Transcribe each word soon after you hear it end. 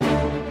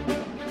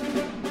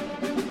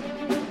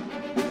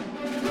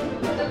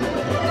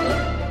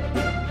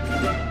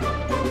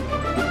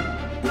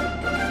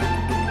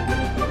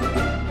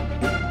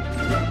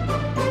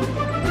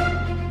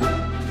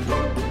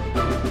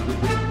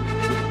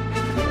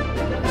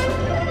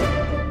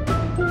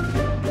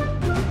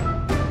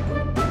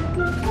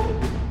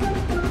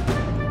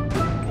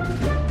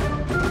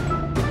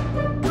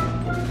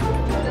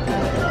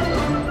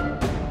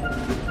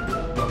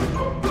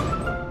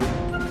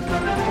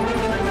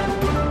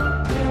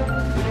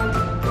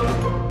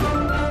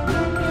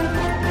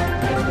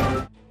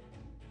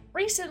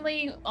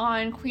day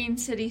on Queen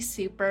City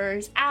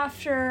Supers,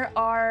 after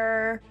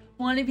our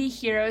wannabe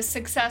heroes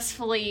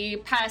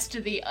successfully passed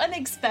the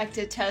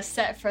unexpected test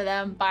set for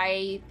them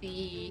by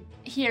the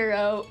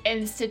Hero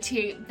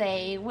Institute,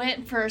 they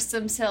went for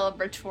some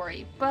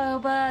celebratory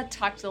boba,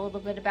 talked a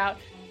little bit about,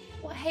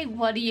 well, hey,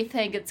 what do you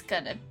think it's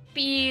gonna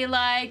be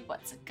like?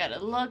 What's it gonna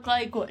look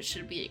like? What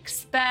should we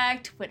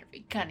expect? When are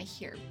we gonna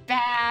hear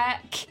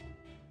back?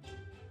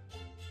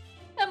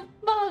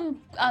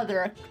 Among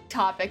other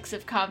topics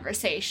of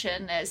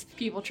conversation, as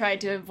people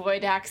tried to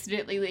avoid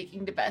accidentally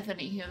leaking to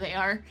Bethany who they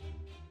are.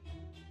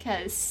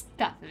 Because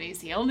Bethany's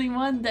the only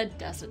one that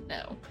doesn't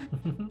know.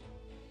 And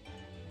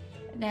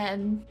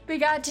then we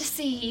got to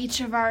see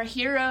each of our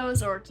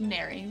heroes'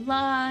 ordinary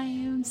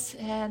lives,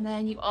 and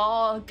then you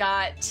all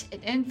got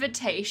an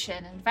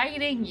invitation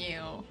inviting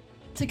you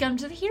to come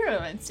to the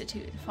Hero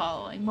Institute the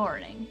following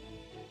morning.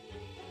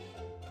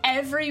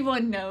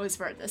 Everyone knows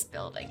where this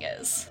building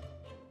is.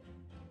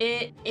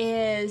 It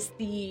is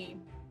the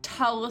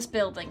tallest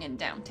building in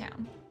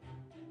downtown.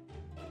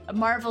 A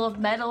marvel of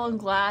metal and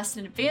glass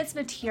and advanced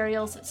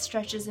materials that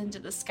stretches into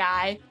the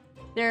sky.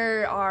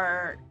 There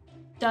are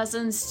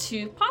dozens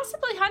to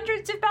possibly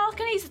hundreds of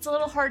balconies. It's a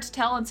little hard to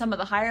tell on some of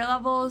the higher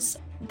levels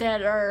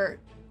that are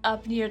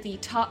up near the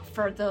top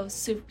for those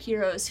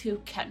superheroes who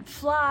can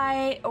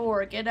fly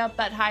or get up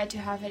that high to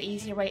have an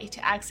easier way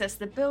to access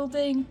the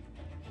building.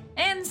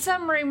 And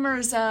some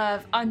rumors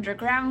of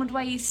underground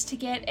ways to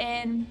get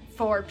in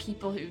for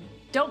people who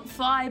don't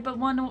fly but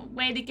want a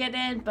way to get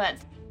in. But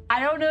I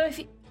don't know if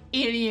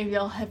any of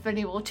y'all have been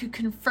able to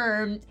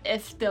confirm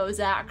if those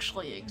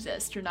actually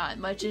exist or not,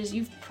 much as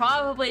you've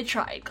probably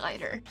tried,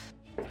 Glider.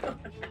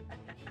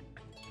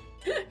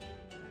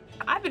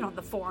 I've been on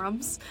the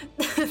forums.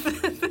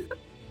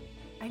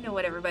 I know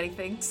what everybody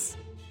thinks.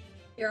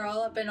 You're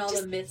all up in all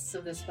the myths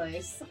of this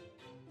place.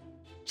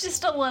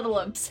 Just a little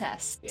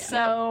obsessed, Yeah.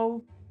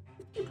 so...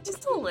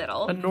 Just a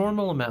little. A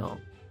normal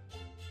amount.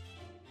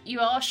 You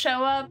all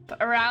show up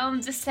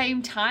around the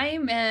same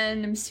time,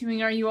 and I'm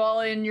assuming, are you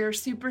all in your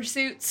super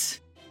suits?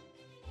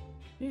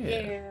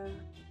 Yeah.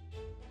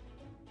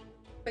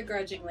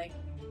 Begrudgingly.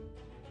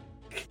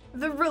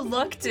 The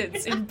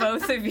reluctance in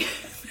both of you.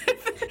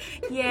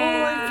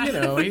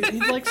 Well, like, he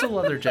likes a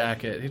leather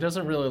jacket. He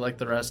doesn't really like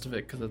the rest of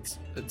it because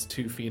it's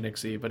too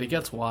phoenixy, but he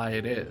gets why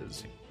it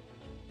is.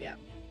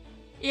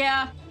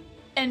 Yeah.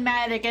 And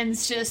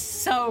Madigan's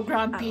just so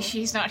grumpy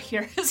she's not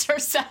here as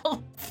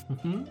herself.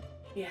 Mm-hmm.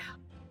 Yeah.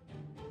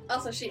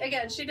 Also, she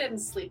didn't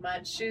sleep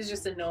much. She was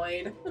just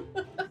annoyed.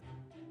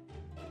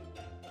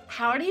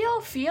 How do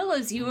y'all feel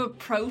as you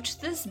approach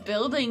this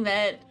building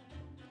that...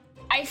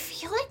 I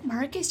feel like,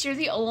 Marcus, you're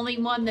the only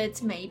one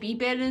that's maybe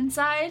been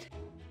inside.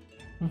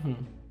 Mm-hmm.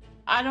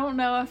 I don't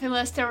know if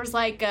unless there was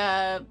like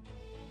a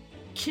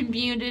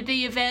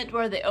community event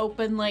where they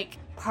open like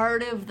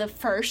part of the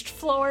first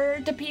floor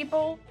to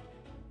people.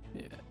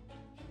 Yeah.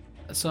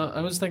 So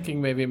I was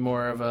thinking maybe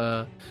more of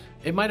a...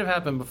 It might have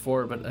happened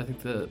before, but I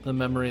think the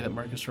memory that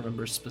Marcus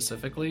remembers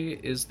specifically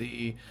is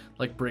the,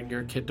 like, bring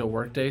your kid to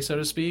work day, so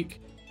to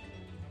speak.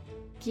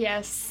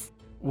 Yes.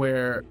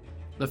 Where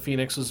the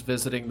Phoenix was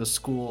visiting the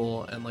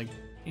school and, like,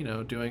 you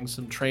know, doing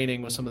some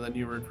training with some of the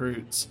new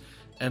recruits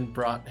and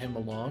brought him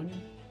along.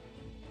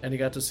 And he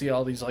got to see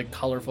all these, like,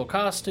 colorful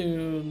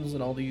costumes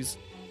and all these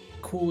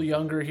cool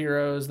younger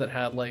heroes that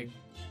had, like,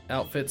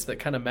 outfits that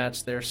kind of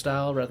matched their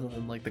style rather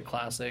than, like, the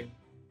classic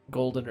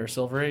Golden or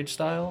Silver Age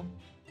style.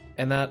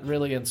 And that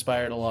really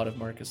inspired a lot of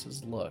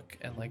Marcus's look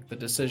and, like, the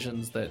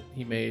decisions that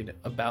he made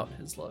about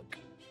his look.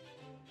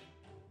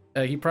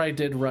 He probably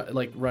did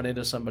run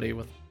into somebody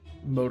with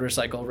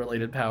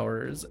motorcycle-related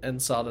powers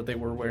and saw that they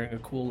were wearing a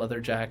cool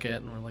leather jacket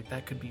and were like,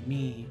 that could be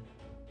me.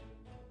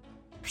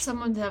 For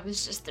someone that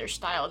was just their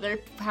style, their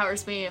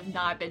powers may have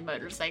not been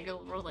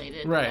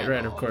motorcycle-related. Right,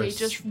 of course. They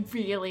just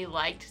really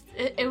liked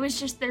it. It was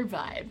just their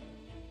vibe.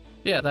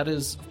 Yeah, that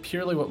is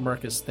purely what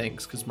Marcus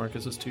thinks, because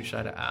Marcus was too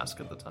shy to ask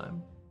at the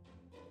time.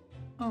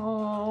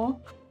 Aww.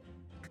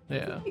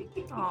 Yeah.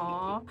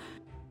 Aww.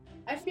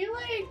 I feel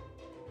like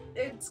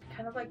it's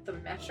kind of like the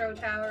Metro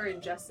Tower in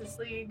Justice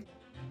League,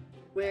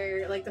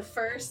 where, like, the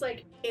first,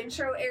 like,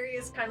 intro area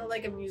is kind of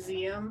like a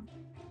museum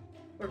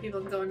where people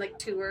can go on, like,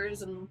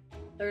 tours and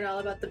learn all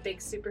about the big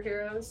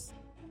superheroes.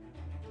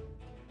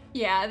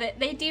 Yeah,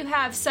 they do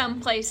have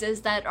some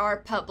places that are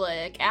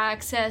public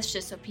access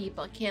just so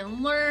people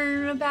can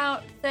learn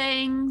about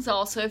things.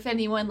 Also, if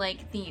anyone,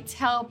 like, needs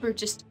help or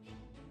just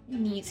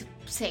needs a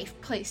safe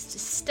place to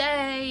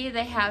stay,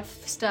 they have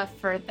stuff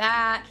for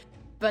that.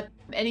 But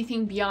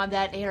anything beyond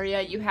that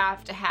area, you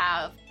have to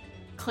have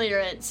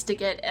clearance to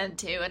get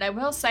into. And I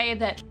will say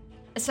that,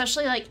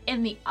 especially, like,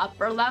 in the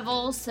upper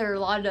levels, there are a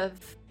lot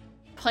of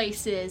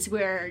places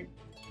where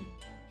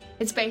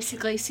it's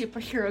basically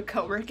superhero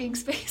co-working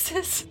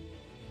spaces.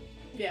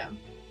 Yeah.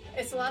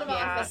 It's a lot of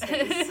office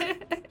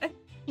space.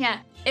 Yeah,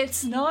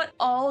 it's not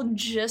all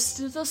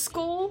just the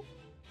school,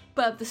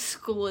 but the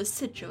school is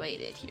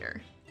situated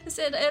here. Because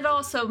it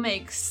also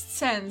makes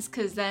sense,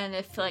 because then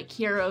if, like,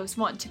 heroes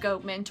want to go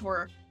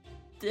mentor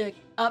the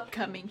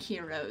upcoming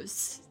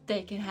heroes,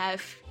 they can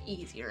have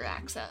easier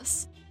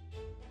access.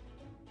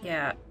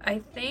 Yeah, I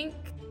think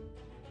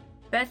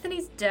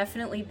Bethany's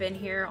definitely been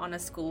here on a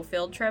school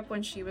field trip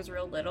when she was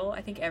real little.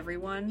 I think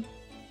everyone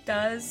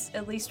does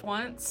at least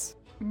once.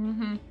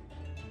 Mm-hmm.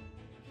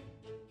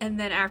 And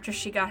then after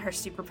she got her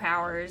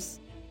superpowers,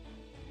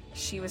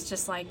 she was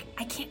just like,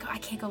 I can't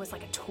go as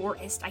like a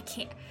tourist. I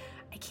can't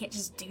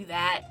just do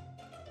that.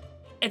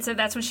 And so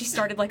that's when she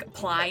started like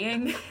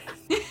applying.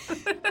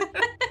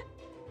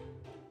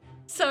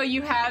 So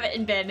you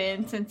haven't been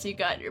in since you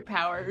got your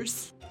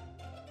powers?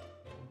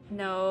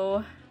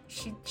 No,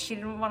 she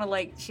didn't want to,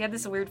 like, she had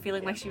this weird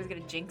feeling like she was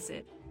gonna jinx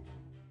it.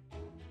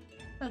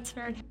 That's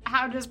fair.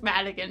 How does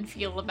Madigan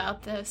feel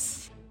about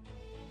this?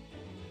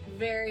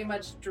 Very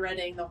much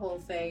dreading the whole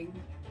thing,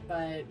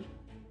 but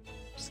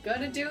just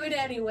gonna do it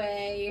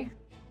anyway.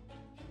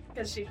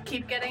 Because she'd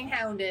keep getting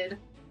hounded.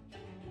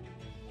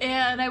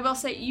 And I will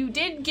say, you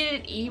did get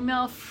an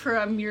email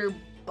from your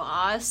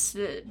boss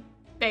that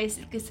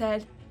basically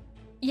said,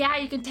 yeah,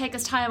 you can take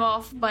this time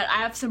off, but I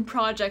have some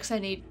projects I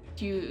need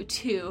you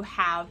to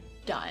have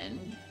done.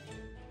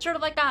 Sort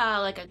of like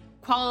a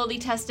quality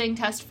testing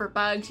test for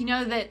bugs. You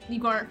know that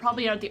you aren't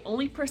probably not the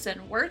only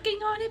person working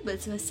on it, but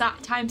it's a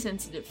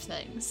time-sensitive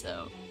thing,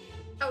 so...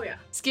 Oh, yeah.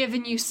 It's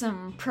giving you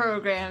some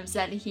programs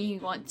that he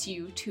wants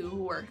you to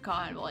work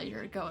on while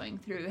you're going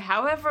through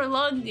however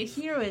long the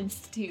Hero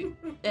Institute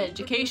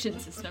education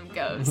system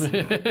goes.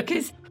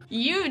 Because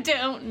you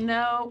don't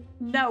know,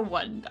 no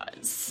one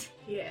does.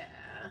 Yeah.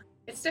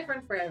 It's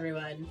different for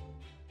everyone.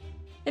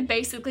 It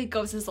basically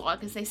goes as long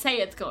as they say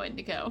it's going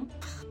to go.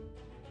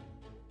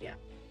 Yeah,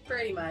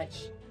 pretty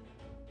much.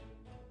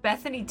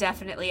 Bethany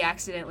definitely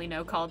accidentally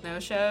no-called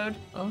no-showed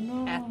Oh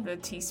no. at the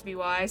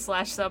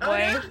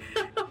TCBY/Subway.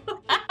 Oh, no.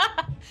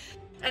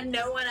 And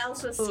no one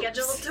else was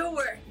scheduled to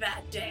work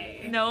that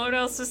day. No one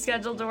else was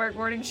scheduled to work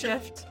morning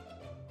shift.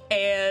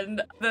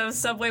 And the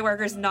Subway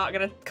worker's not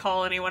gonna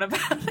call anyone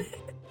about it.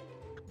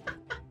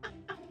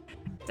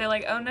 They're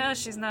like, oh no,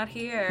 she's not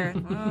here.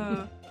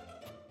 Oh.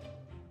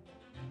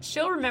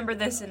 She'll remember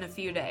this in a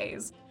few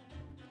days.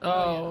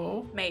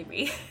 Oh.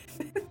 Maybe.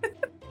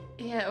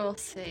 Yeah, we'll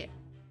see.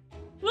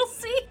 We'll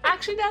see.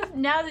 Actually,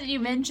 now that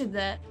you mentioned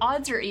that,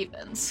 odds or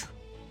evens?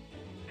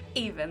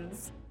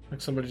 Evens.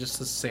 Like somebody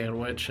just a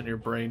sandwich and your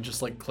brain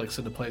just like clicks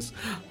into place.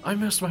 I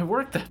missed my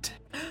work that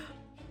day.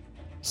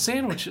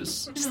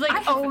 Sandwiches. Just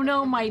like, oh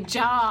no, my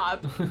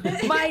job.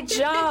 My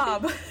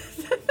job.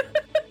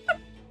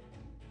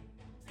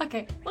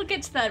 Okay, we'll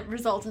get to the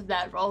result of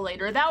that roll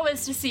later. That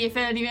was to see if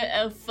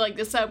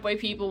the Subway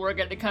people were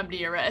going to come to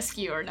your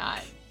rescue or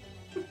not.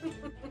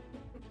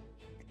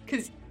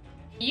 Because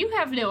you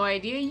have no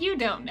idea, you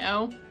don't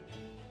know.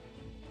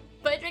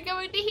 But you're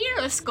going to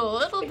Hero School,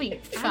 it'll be I'm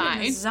in the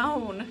fine.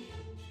 zone.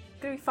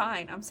 It's gonna be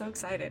fine. I'm so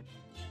excited.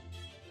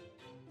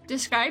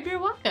 Describe your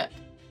walk-up.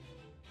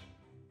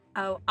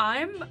 Oh,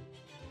 I'm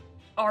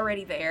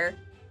already there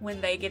when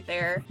they get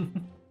there.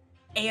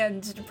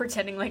 And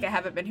pretending like I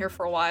haven't been here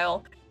for a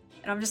while.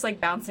 And I'm just like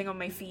bouncing on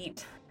my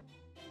feet.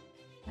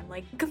 I'm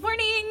like, good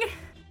morning!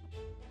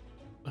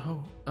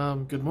 Oh,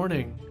 good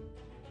morning.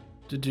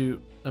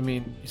 You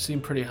seem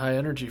pretty high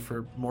energy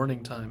for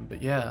morning time,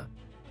 but yeah.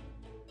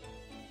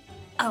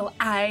 Oh,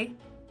 I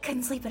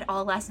couldn't sleep at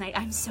all last night.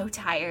 I'm so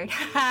tired.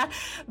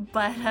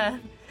 But,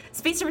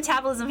 speedster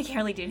metabolism, I can't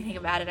really do anything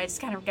about it. I just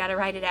kind of gotta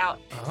ride it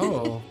out.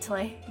 Oh. Till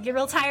I get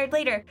real tired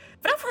later.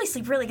 But I'll probably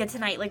sleep really good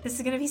tonight. Like, this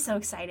is gonna be so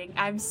exciting.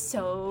 I'm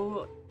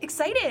so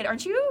excited,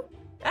 aren't you?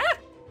 Ah!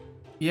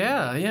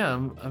 Yeah.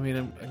 I'm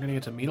gonna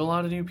get to meet a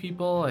lot of new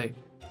people. I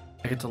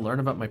get to learn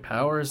about my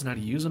powers and how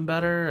to use them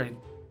better.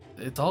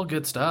 It's all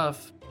good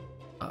stuff.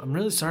 I'm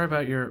really sorry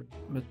about your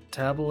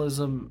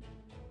metabolism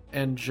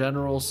and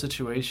general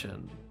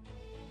situation.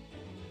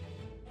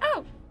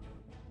 Oh,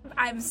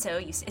 I'm so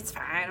used to it. It's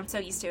fine. I'm so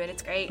used to it.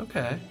 It's great.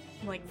 Okay.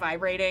 I'm like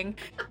vibrating.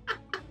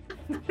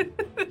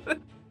 I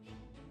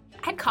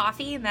had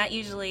coffee, and that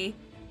usually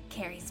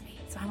carries me,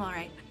 so I'm all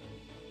right.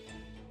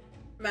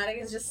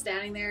 Madigan's just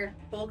standing there,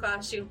 full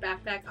costume,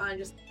 backpack on,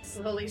 just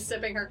slowly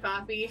sipping her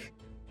coffee.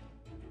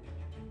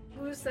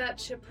 Who's that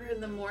chipper in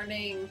the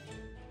morning?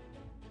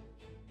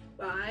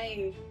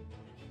 Bye.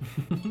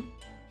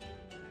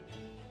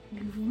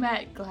 You've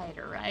met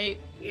Glider, right?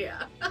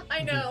 Yeah,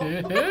 I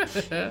know.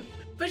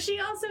 But she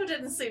also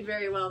didn't sleep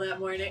very well that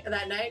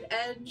night,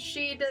 and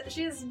she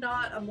is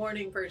not a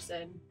morning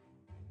person.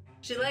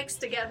 She likes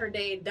to get her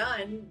day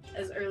done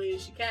as early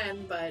as she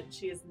can, but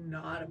she is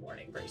not a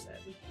morning person.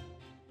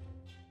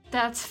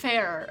 That's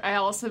fair. I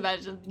also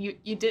imagine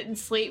you didn't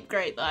sleep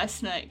great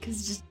last night,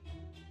 because just...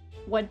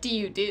 What do?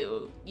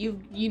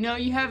 You know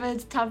you have a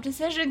tough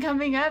decision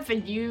coming up,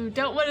 and you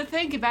don't want to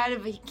think about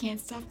it, but you can't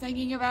stop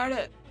thinking about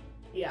it.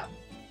 Yeah.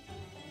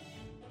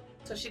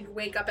 So she'd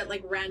wake up at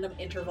like random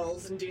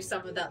intervals and do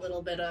some of that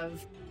little bit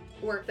of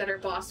work that her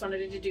boss wanted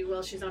her to do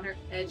while she's on her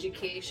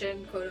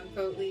education, quote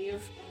unquote,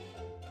 leave.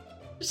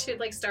 She'd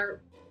like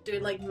start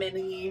doing like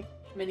mini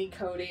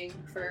coding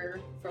for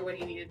what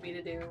he needed me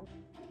to do.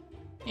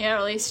 Yeah, or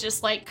at least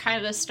just like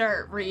kind of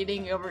start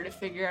reading over to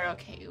figure out,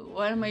 okay,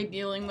 what am I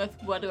dealing with?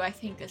 What do I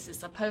think this is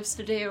supposed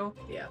to do?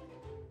 Yeah.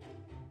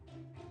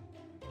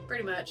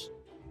 Pretty much.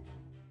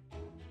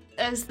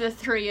 As the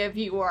three of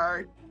you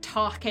are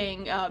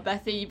talking,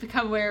 Bethy, you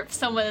become aware of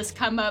someone has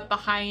come up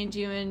behind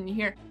you and you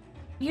hear,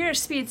 "You're a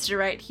speedster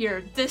right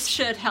here. This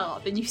should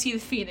help." And you see the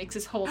Phoenix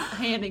is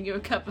handing you a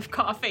cup of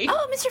coffee.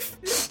 Oh, Mr.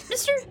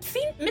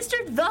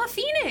 The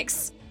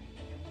Phoenix!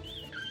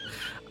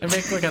 I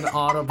make like an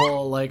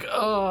audible, like,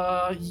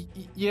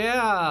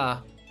 yeah.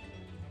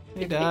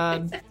 Hey,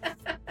 Dad.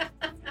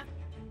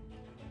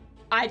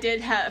 I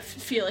did have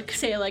Felix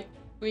say, like,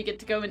 we get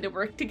to go into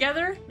work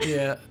together.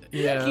 Yeah.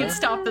 He'd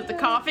stopped at the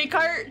coffee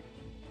cart,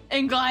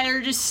 and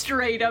Glider just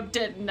straight up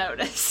didn't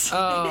notice.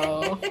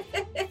 Oh.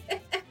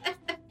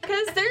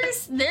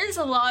 Because there's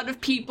a lot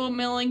of people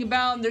milling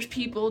about, and there's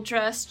people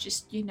dressed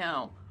just,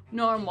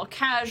 normal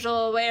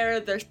casual wear.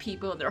 There's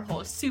people in their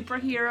whole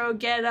superhero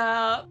get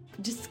up,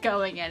 just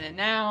going in and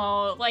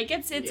out. Like,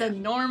 it's a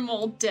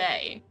normal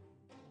day.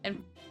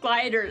 And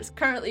Glider is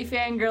currently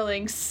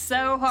fangirling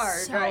so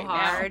hard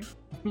now.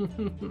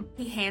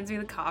 He hands me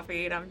the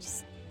coffee, and I'm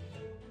just...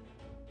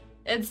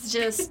 It's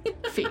just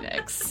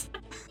Phoenix.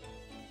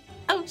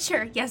 Oh,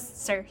 sure, yes,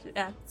 sir,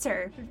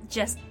 sir,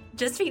 just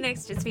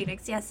Phoenix,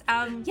 yes,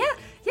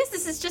 yes,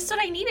 this is just what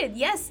I needed,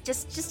 yes,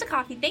 just a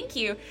coffee, thank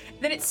you.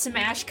 Then it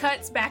smash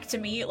cuts back to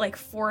me at like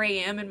 4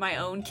 a.m. in my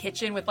own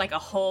kitchen with like a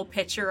whole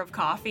pitcher of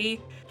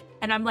coffee,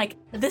 and I'm like,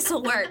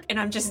 this'll work, and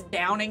I'm just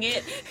downing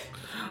it.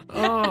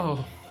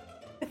 Oh.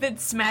 Then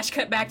smash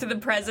cut back to the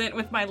present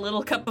with my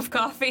little cup of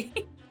coffee.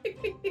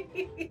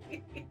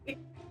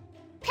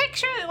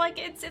 Picture like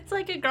it's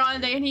like a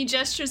grande, and he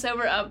gestures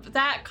over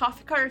that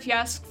coffee cart. If you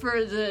ask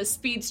for the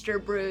speedster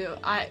brew,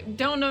 I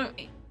don't know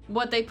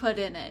what they put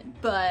in it,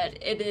 but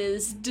it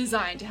is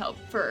designed to help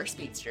for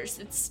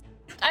speedsters.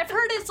 I've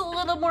heard it's a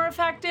little more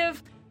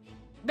effective.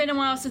 Been a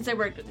while since I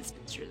worked with a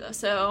speedster though,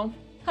 so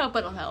hope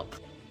it'll help.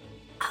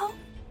 Oh,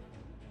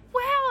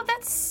 wow,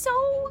 that's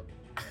so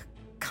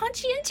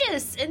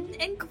conscientious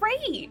and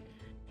great.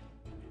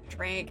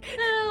 Drink.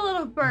 A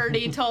little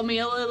birdie told me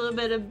a little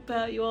bit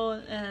about you all,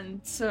 and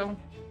so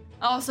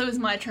also it's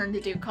my turn to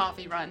do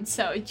coffee run.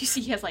 So you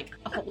see he has like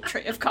a whole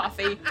tray of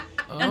coffee.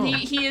 Oh. And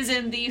he is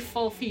in the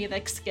full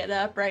Phoenix get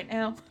up right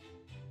now.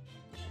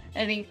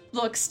 And he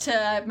looks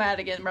to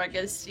Madigan,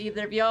 Marcus.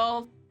 Either of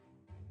y'all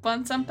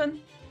want something?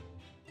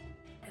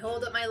 I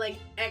hold up my like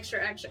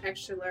extra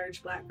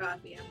large black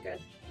coffee. I'm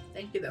good.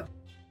 Thank you though.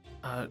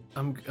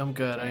 I'm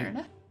good. Fair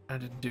enough. I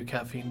didn't do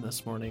caffeine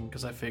this morning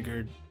because I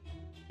figured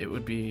it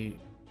would be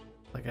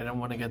like I don't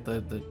want to get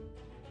the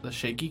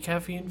shaky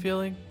caffeine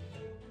feeling.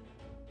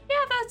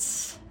 Yeah,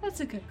 that's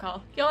a good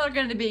call. Y'all are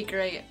gonna be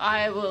great.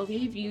 I will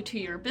leave you to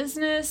your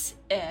business.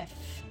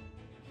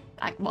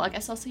 I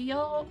guess I'll see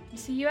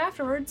you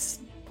afterwards.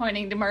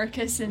 Pointing to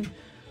Marcus, and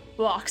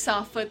walks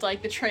off with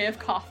like the tray of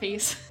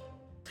coffees.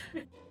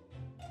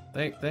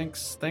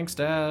 Thanks,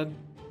 Dad.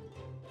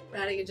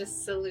 Radigan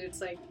just salutes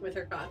like with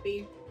her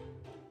coffee.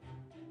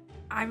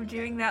 I'm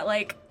doing that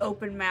like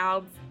open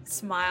mouth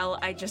smile.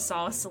 I just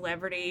saw a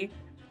celebrity,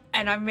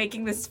 and I'm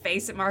making this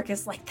face at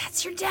Marcus like,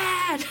 that's your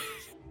dad.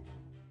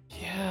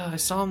 Yeah, I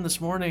saw him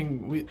this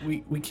morning.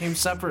 We came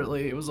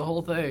separately. It was a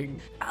whole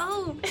thing.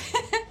 Oh.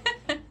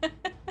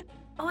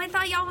 Oh, I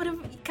thought y'all would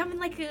have come in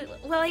like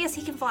well, I guess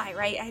he can fly,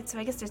 right? So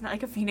I guess there's not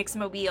like a Phoenix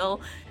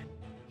mobile.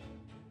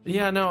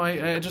 Yeah, no,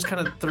 I just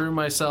kind of threw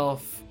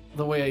myself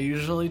the way I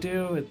usually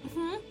do.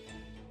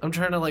 I'm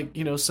trying to like,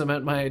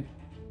 cement my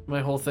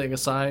whole thing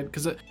aside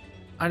because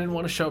I didn't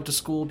want to show up to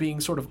school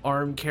being sort of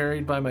arm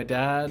carried by my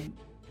dad.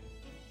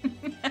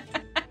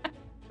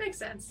 Makes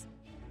sense.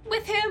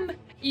 With him,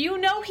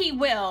 he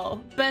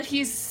will, but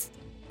he's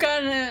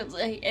gonna,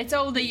 it's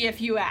only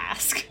if you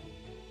ask.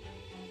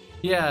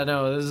 Yeah,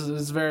 no, this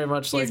is very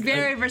much like... He's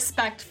very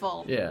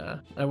respectful. Yeah,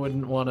 I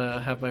wouldn't want to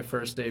have my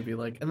first day be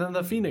like, and then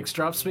the Phoenix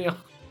drops me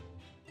off.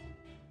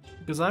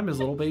 Because I'm his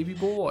little baby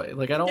boy.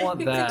 Like, I don't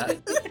want that.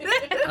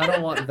 I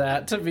don't want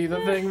that to be the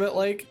thing that,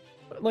 like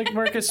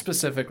Marcus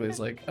specifically is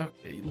like,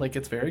 okay, like,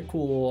 it's very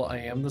cool. I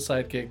am the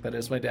sidekick that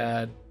is my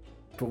dad.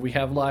 But we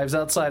have lives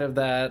outside of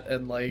that,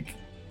 and, like,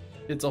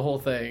 it's a whole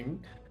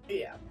thing.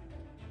 Yeah.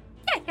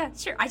 Yeah,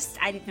 sure.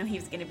 I didn't know he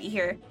was gonna be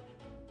here.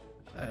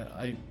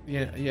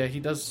 Yeah, he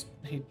does.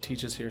 He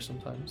teaches here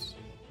sometimes.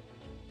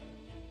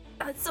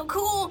 That's so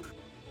cool.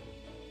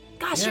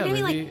 Gosh, Yeah,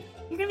 you're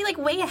gonna be like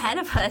way ahead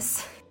of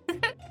us.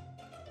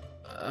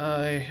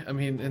 I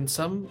mean, in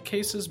some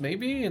cases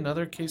maybe, in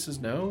other cases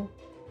no.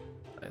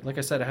 Like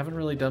I said, I haven't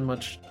really done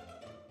much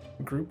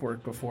group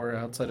work before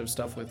outside of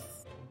stuff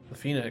with the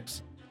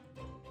Phoenix,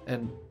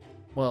 and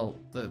well,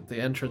 the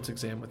entrance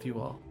exam with you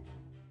all.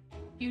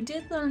 You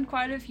did learn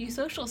quite a few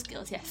social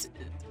skills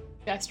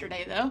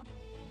yesterday, though.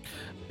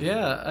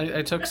 Yeah,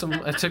 I took some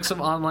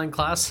online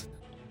class.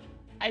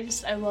 I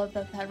love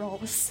that role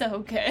was so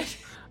good.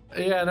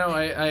 Yeah, no,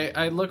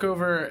 I look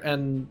over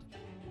and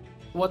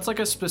what's like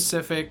a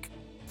specific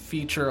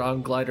feature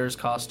on Glider's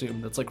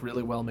costume that's like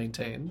really well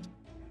maintained?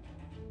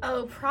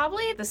 Oh,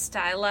 probably the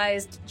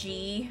stylized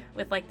G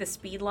with like the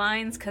speed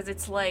lines, because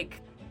it's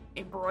like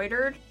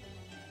embroidered.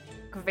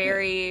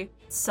 Very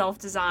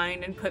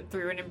self-designed and put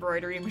through an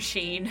embroidery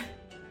machine.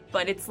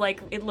 But it's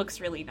like, it looks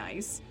really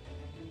nice.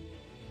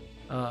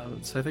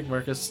 So I think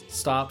Marcus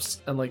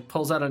stops and like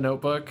pulls out a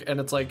notebook, and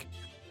it's like,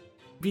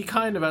 be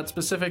kind about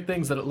specific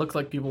things that it looked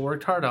like people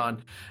worked hard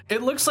on.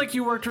 It looks like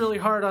you worked really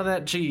hard on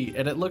that G,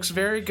 and it looks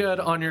very good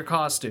on your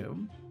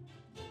costume.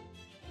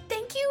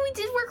 Thank you, we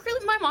did work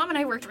really, my mom and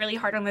I worked really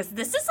hard on this.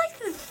 This is like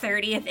the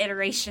 30th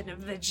iteration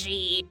of the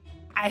G.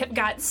 I have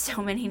got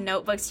so many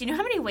notebooks. Do you know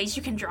how many ways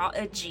you can draw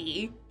a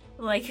G?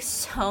 Like,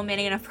 so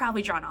many, and I've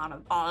probably drawn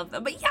on all of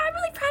them. But yeah, I'm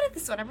really proud of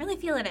this one. I'm really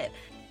feeling it.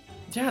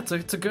 Yeah,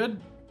 it's a good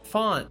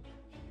font.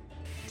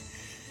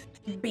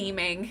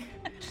 Beaming.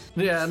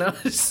 Yeah, no,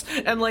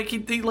 and like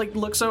he like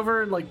looks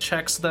over and like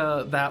checks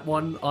that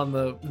one on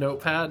the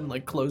notepad and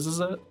like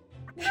closes it.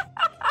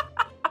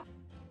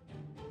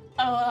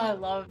 Oh, I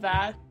love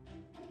that.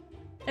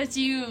 As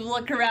you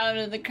look around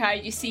in the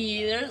crowd, you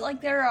see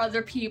there are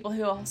other people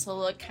who also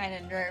look kind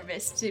of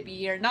nervous to be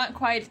here. Not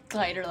quite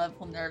glider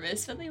level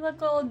nervous, but they look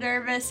a little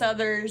nervous.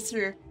 Others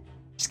are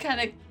just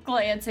kind of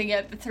glancing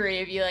at the three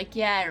of you like,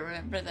 yeah, I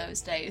remember those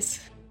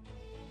days.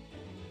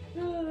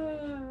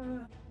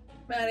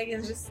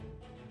 Madigan's just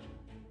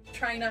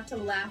trying not to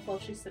laugh while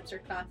she sips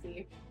her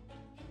coffee.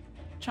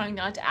 Trying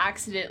not to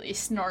accidentally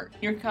snort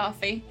your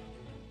coffee.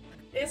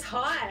 It's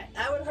hot.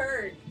 That would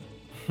hurt.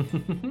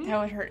 That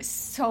would hurt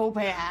so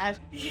bad.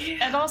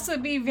 Yeah. It'd also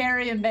be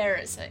very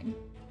embarrassing.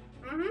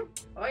 Mm-hmm.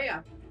 Oh,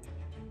 yeah.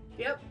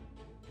 Yep.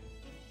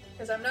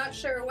 Because I'm not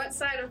sure what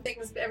side of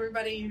things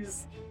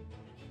everybody's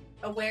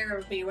aware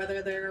of me,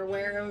 whether they're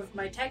aware of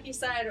my techie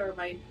side or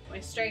my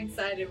strength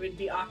side. It would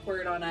be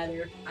awkward on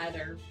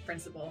either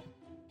principle.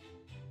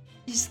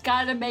 You just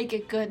gotta make a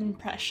good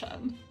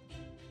impression.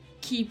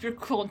 Keep your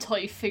cool until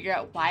you figure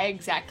out why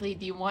exactly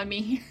do you want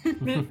me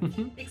here.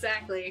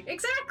 Exactly.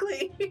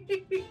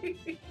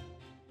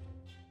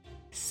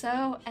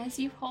 So, as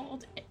you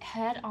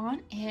head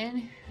on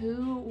in,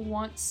 who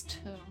wants to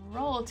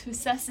roll to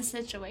assess the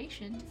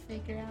situation to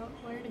figure out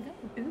where to go?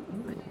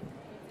 Ooh.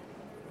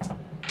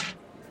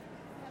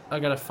 I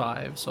got a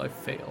 5, so I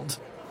failed.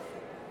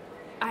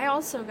 I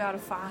also got a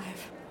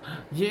 5.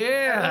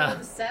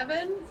 Yeah!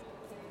 7?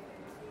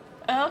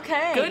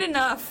 Okay. Good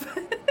enough.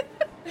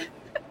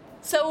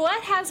 So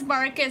what has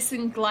Marcus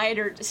and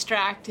Glider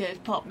distracted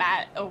while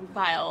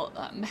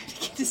Madigan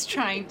is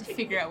trying to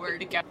figure out where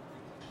to go?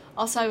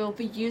 Also, I will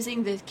be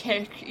using the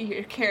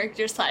your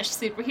character /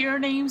 superhero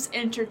names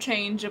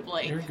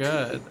interchangeably. You're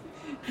good.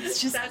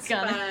 It's just That's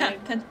gonna fine.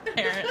 happen,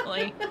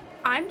 apparently.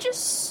 I'm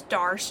just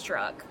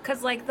starstruck,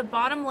 because, like, the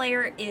bottom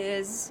layer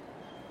is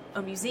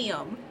a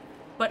museum,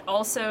 but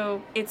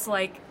also it's,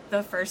 like,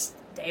 the first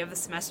day of the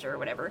semester or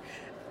whatever.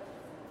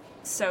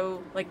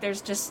 So, like,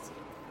 there's just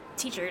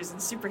teachers and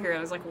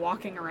superheroes, like,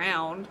 walking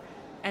around,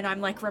 and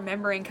I'm, like,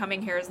 remembering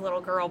coming here as a little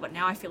girl, but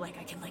now I feel like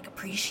I can, like,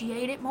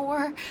 appreciate it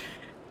more,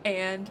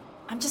 and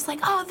I'm just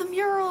like, oh, the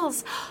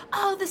murals!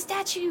 Oh, the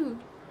statue!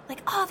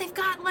 Like, oh, they've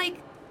got,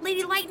 like,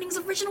 Lady Lightning's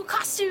original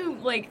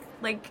costume! Like,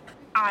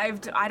 I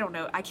don't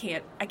know, I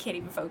can't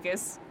even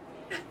focus.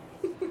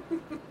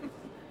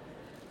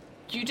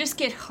 You just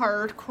get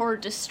hardcore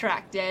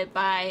distracted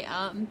by,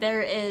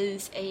 there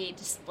is a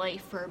display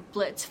for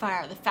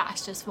Blitzfire, the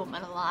fastest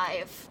woman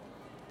alive.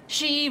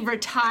 She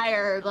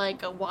retired,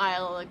 like, a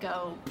while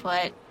ago,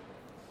 but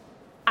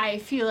I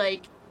feel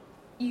like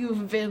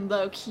you've been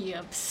low-key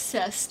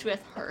obsessed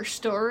with her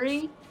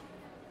story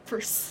for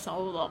so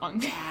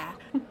long. Yeah.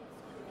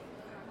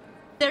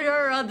 There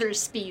are other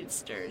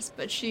speedsters,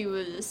 but she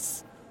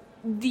was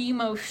the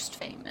most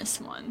famous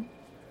one.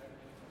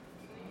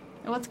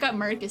 And what's got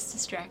Marcus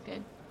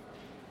distracted?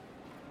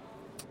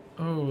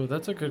 Oh,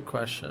 that's a good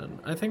question.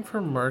 I think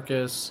for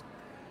Marcus,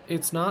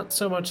 it's not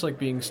so much like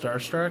being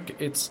starstruck,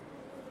 it's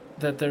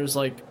that there's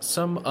like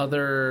some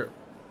other,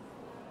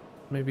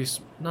 maybe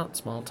not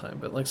small time,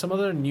 but like some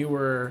other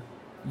newer,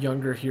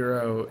 younger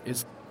hero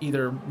is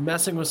either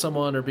messing with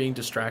someone or being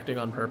distracting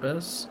on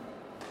purpose.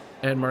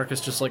 And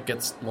Marcus just like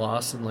gets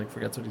lost and like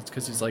forgets what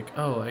because he's like,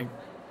 oh,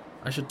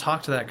 I should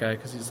talk to that guy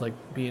because he's like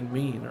being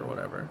mean or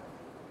whatever.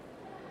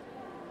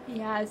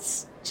 Yeah,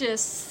 it's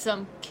just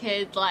some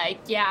kid like,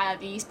 yeah,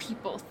 these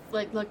people,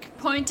 like, look,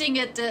 pointing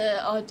at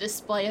the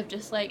display of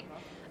just like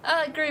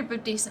a group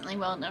of decently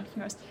well-known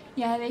heroes.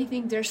 Yeah, they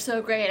think they're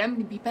so great, I'm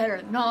gonna be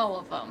better than all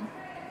of them.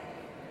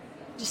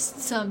 Just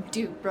some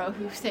dude, bro,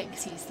 who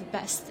thinks he's the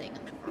best thing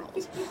in the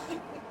world.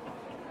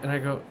 And I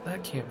go,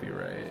 that can't be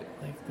right.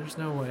 Like, there's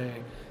no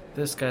way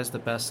this guy's the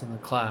best in the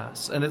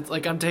class. And it's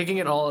like, I'm taking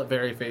it all at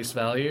very face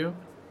value.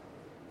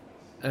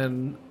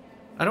 And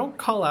I don't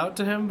call out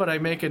to him, but I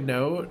make a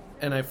note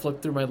and I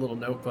flip through my little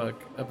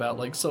notebook about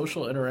like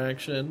social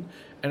interaction.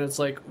 And it's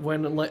like,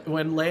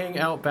 when laying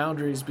out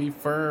boundaries, be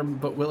firm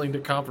but willing to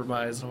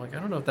compromise. And I'm like,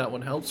 I don't know if that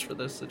one helps for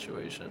this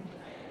situation.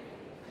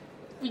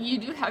 You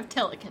do have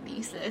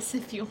telekinesis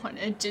if you want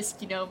to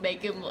just,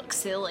 make him look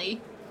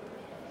silly.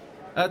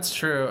 That's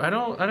true. I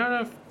don't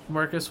know if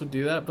Marcus would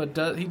do that,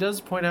 but he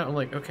does point out, I'm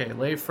like, okay,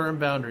 lay firm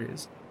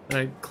boundaries. And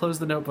I close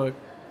the notebook.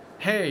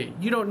 Hey,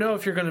 you don't know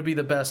if you're going to be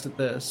the best at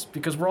this,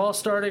 because we're all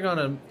starting on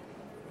a...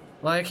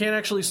 Well, I can't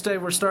actually say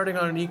we're starting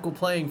on an equal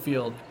playing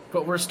field,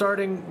 but we're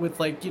starting with,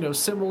 like, you know,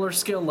 similar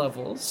skill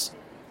levels.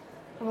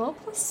 Roll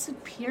plus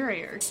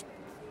superiors.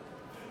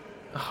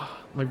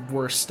 My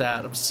worst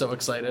stat. I'm so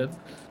excited.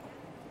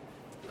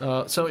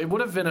 So it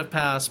would have been a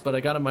pass, but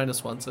I got a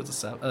 -1, so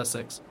it's a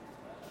 6.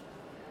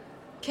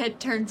 Kid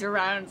turns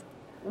around.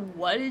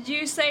 What did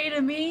you say to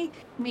me?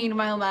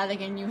 Meanwhile,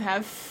 Madigan, you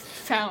have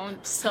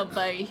found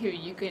somebody who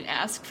you can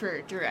ask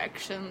for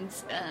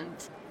directions, and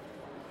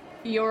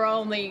you're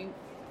only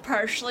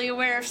partially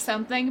aware of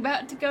something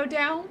about to go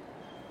down.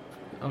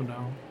 Oh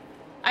no.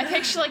 I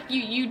picture like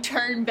you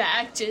turn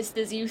back just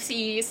as you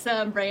see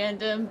some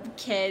random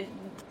kid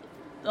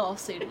all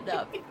suited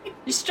up.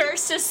 He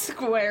starts to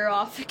square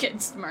off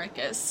against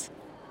Marcus.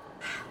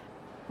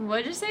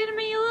 What'd you say to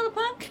me, you little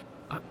punk?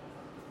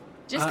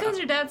 Just because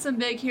your dad's some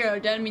big hero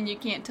doesn't mean you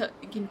can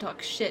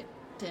talk shit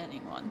to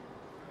anyone.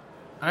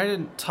 I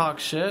didn't talk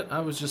shit. I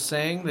was just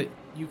saying that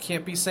you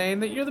can't be saying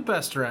that you're the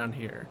best around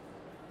here.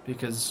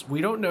 Because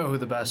we don't know who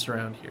the best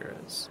around here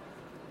is.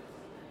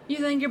 You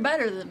think you're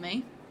better than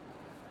me?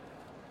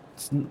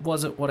 It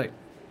wasn't what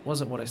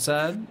I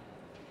said.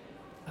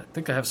 I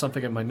think I have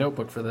something in my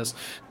notebook for this.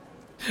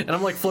 And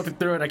I'm like flipping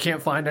through it, I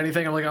can't find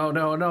anything. I'm like, oh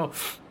no.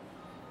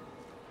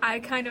 I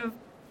kind of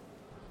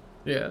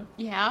Yeah.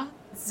 Yeah?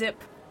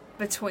 zip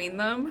between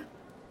them,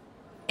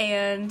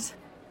 and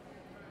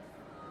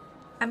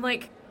I'm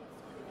like,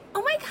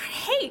 oh my god,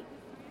 hey,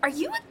 are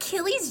you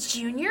Achilles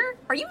Jr.?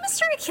 Are you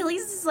Mr.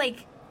 Achilles'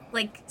 like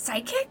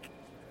sidekick?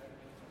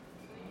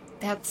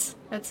 That's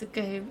a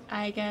good,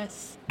 I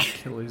guess.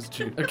 Achilles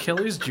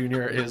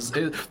Jr. is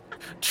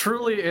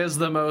truly is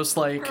the most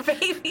like For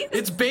babies.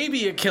 it's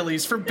baby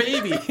Achilles for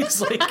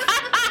babies. Like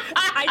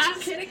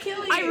Kid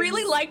Achilles. I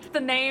really liked the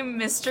name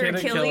Mr. Kid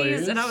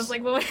Achilles, and I Achilles. was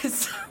like, what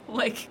is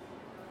like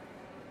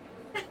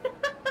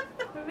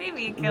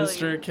baby Achilles?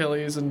 Mr.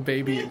 Achilles and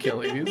baby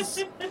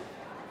Achilles.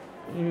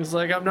 He was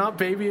like, I'm not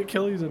baby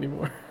Achilles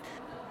anymore.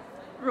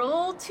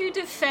 Roll to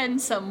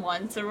defend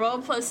someone, so roll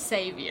plus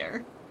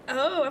savior.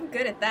 Oh, I'm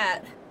good at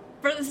that.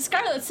 For the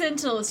Scarlet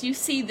Sentinels, you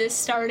see this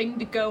starting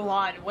to go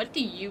on. What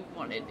do you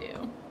want to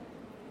do?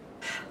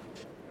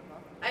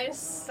 I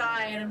just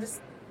sigh and I'm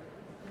just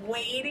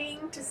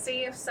waiting to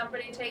see if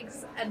somebody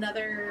takes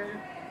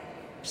another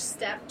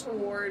step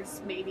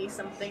towards maybe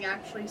something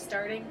actually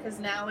starting, because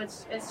now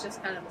it's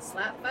just kind of a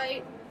slap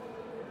fight.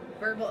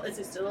 It's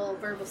just a little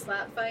verbal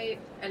slap fight,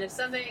 and if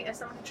someone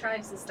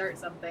tries to start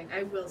something,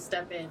 I will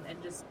step in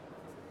and just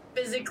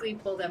physically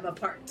pull them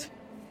apart.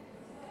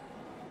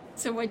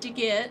 So what'd you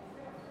get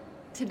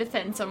to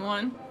defend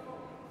someone?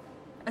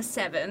 A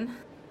 7.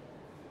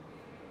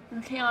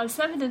 Okay, on a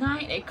 7 to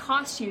 9, it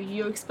costs you.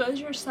 You expose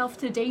yourself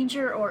to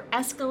danger or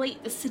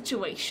escalate the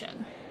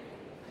situation.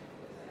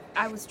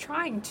 I was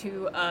trying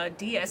to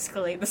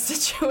de-escalate the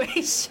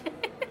situation.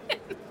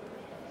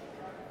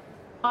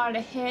 On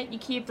a hit, you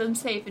keep them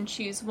safe and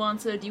choose one.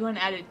 So do you want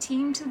to add a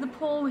team to the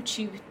pool, which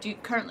you do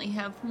currently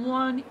have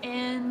one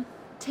in?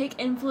 Take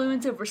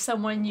influence over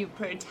someone you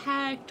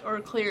protect, or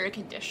clear a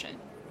condition?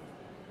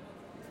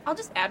 I'll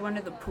just add one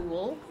to the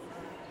pool.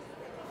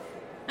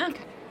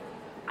 Okay.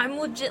 I'm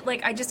legit,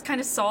 like, I just kind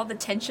of saw the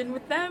tension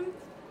with them,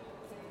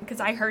 because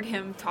I heard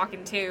him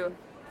talking too,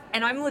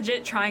 and I'm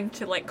legit trying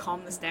to, like,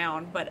 calm this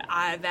down, but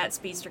that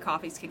speedster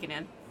coffee's kicking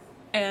in.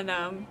 And,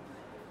 I'm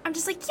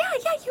just like, yeah,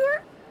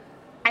 you're...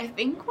 I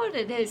think what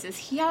it is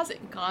he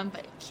hasn't gone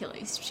by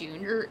Achilles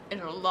Jr.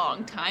 in a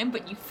long time,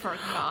 but you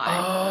forgot.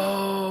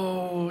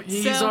 Oh,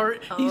 he's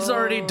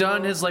already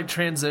done his like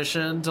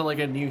transition to like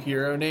a new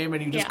hero name,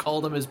 and you just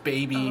called him his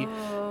baby,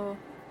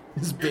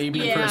 his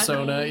baby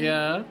persona.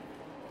 Yeah.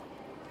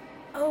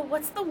 Oh,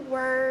 what's the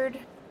word?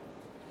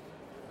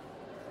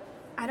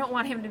 I don't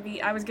want him to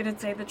be. I was gonna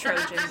say the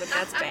Trojan, but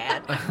that's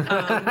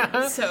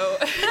bad. So.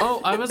 Oh,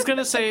 I was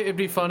gonna say it'd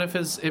be fun if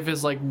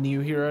his like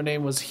new hero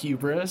name was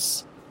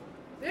Hubris.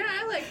 Yeah,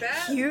 I like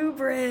that.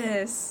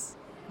 Hubris.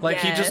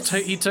 Like Yes.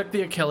 he took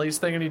the Achilles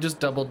thing and he just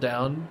doubled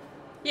down.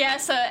 Yeah,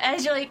 so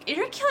as you're like,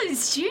 you're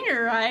Achilles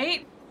Jr.,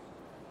 right?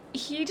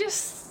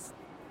 It's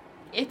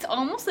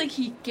almost like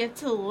he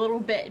gets a little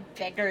bit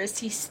bigger as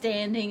he's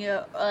standing,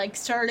 like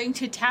starting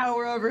to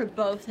tower over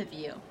both of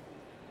you.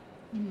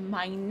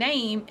 My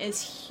name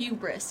is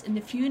Hubris, and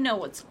if you know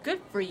what's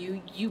good for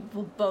you, you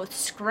will both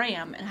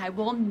scram, and I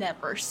will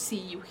never see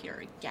you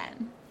here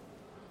again.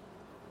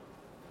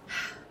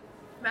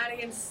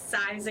 Madigan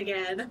sighs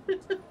again.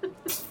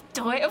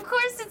 Of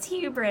course it's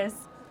Hubris.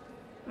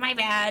 My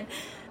bad.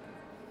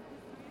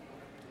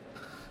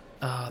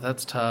 Oh,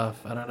 that's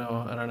tough. I don't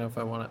know if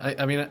I want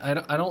to. I mean,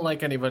 I don't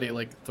like anybody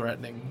like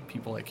threatening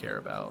people I care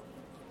about.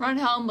 Run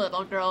home,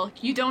 little girl.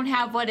 You don't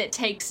have what it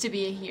takes to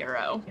be a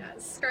hero. Yeah,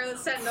 Scarlet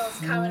Sentinel's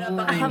coming up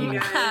behind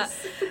you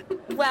guys.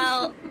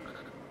 Well,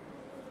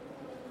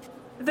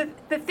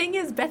 the thing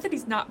is,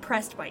 Bethany's not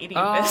pressed by any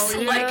of this.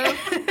 Oh, yeah.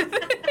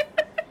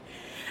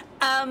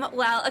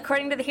 Well,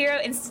 according to the Hero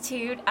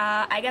Institute,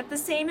 I got the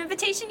same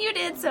invitation you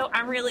did, so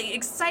I'm really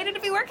excited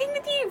to be working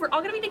with you. We're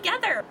all gonna be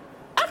together.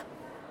 Ah,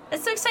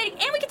 that's so exciting,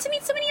 and we get to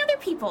meet so many other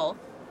people.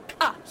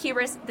 Ah,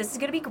 Hubris, this is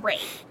gonna be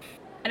great.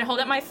 And I hold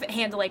up my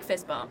hand to, like,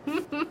 fist bump.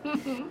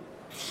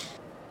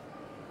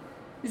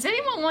 Does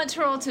anyone want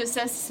to roll to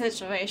assess the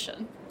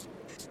situation?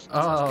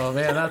 Oh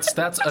man,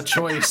 that's a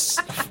choice.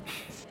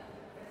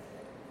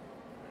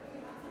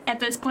 At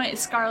this point,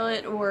 it's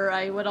Scarlet, or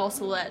I would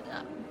also let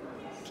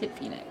Kid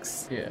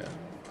Phoenix. Yeah,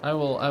 I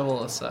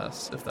will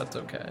assess if that's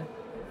okay.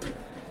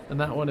 And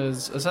that one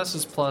is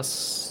assesses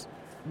plus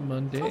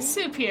Monday. Plus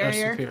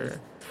superior.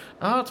 Superior.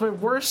 Oh, it's my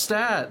worst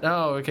stat.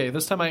 Oh, okay.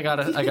 This time I got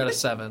a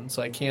 7,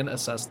 so I can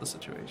assess the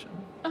situation.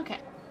 Okay.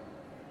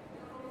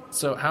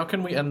 So how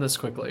can we end this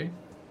quickly?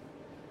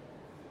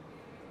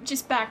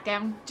 Just back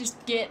down. Just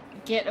get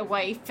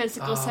away.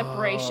 Physical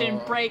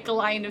separation. Break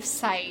line of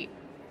sight.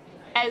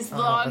 As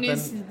long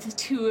as the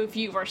two of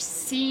you are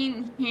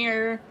seen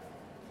here,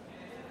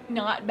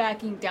 not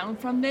backing down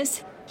from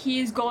this, he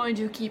is going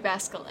to keep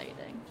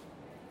escalating.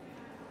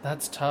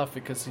 That's tough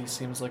because he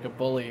seems like a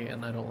bully,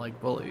 and I don't like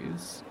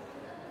bullies.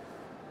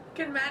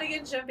 Can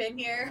Madigan jump in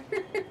here?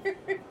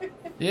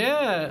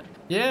 Yeah,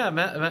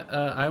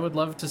 I would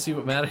love to see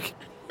what Madigan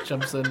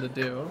jumps in to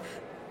do.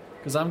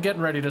 Because I'm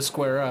getting ready to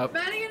square up.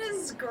 Madigan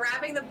is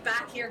grabbing the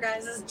back of your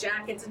guys'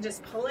 jackets and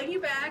just pulling you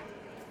back.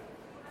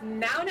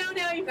 Now,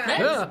 you guys.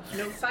 Yeah.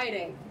 No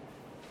fighting.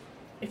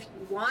 If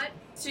you want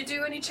to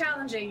do any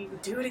challenging, you can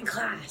do it in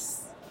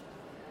class.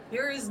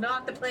 Here is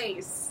not the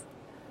place.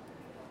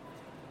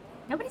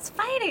 Nobody's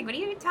fighting. What are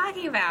you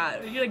talking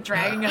about? Are you, like,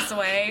 dragging us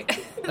away?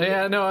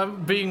 Yeah, no,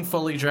 I'm being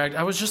fully dragged.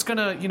 I was just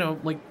gonna,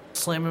 like,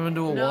 slam him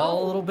into a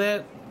wall a little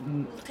bit.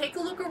 Take a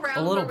look around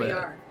A little where we bit.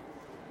 are.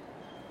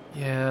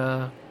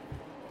 Yeah.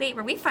 Wait,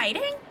 were we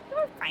fighting? We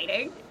were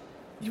fighting.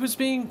 He was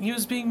being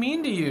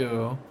mean to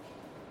you.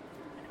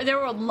 There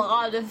were a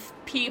lot of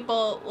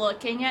people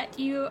looking at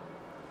you.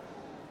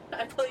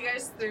 I pull you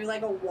guys through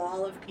like a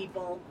wall of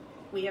people.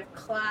 We have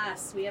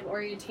class, we have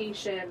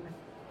orientation.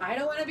 I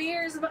don't want to be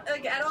here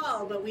at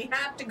all, but we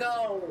have to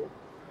go.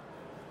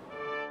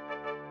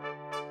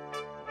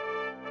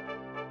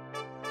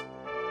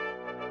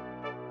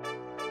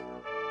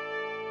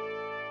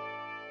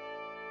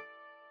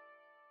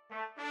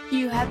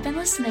 You have been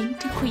listening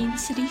to Queen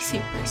City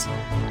Supers,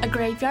 a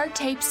graveyard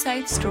tape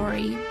side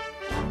story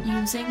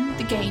using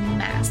the game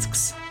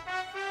Masks.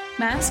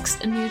 Masks: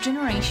 A New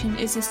Generation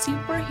is a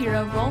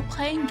superhero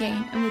role-playing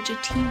game in which a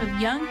team of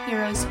young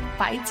heroes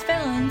fights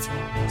villains,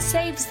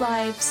 saves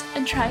lives,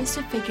 and tries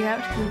to figure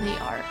out who they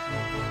are.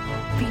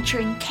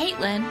 Featuring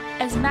Caitlin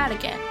as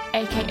Madigan,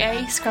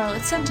 aka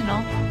Scarlet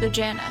Sentinel, the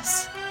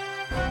Janus.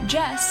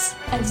 Jess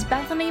as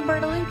Bethany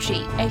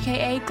Bertolucci,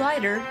 aka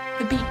Glider,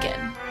 the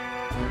Beacon.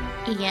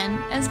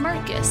 Ian as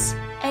Marcus,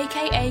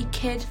 aka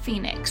Kid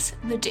Phoenix,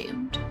 the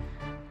Doomed.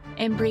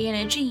 And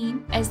Brianna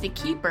Jean as the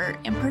Keeper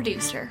and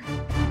Producer.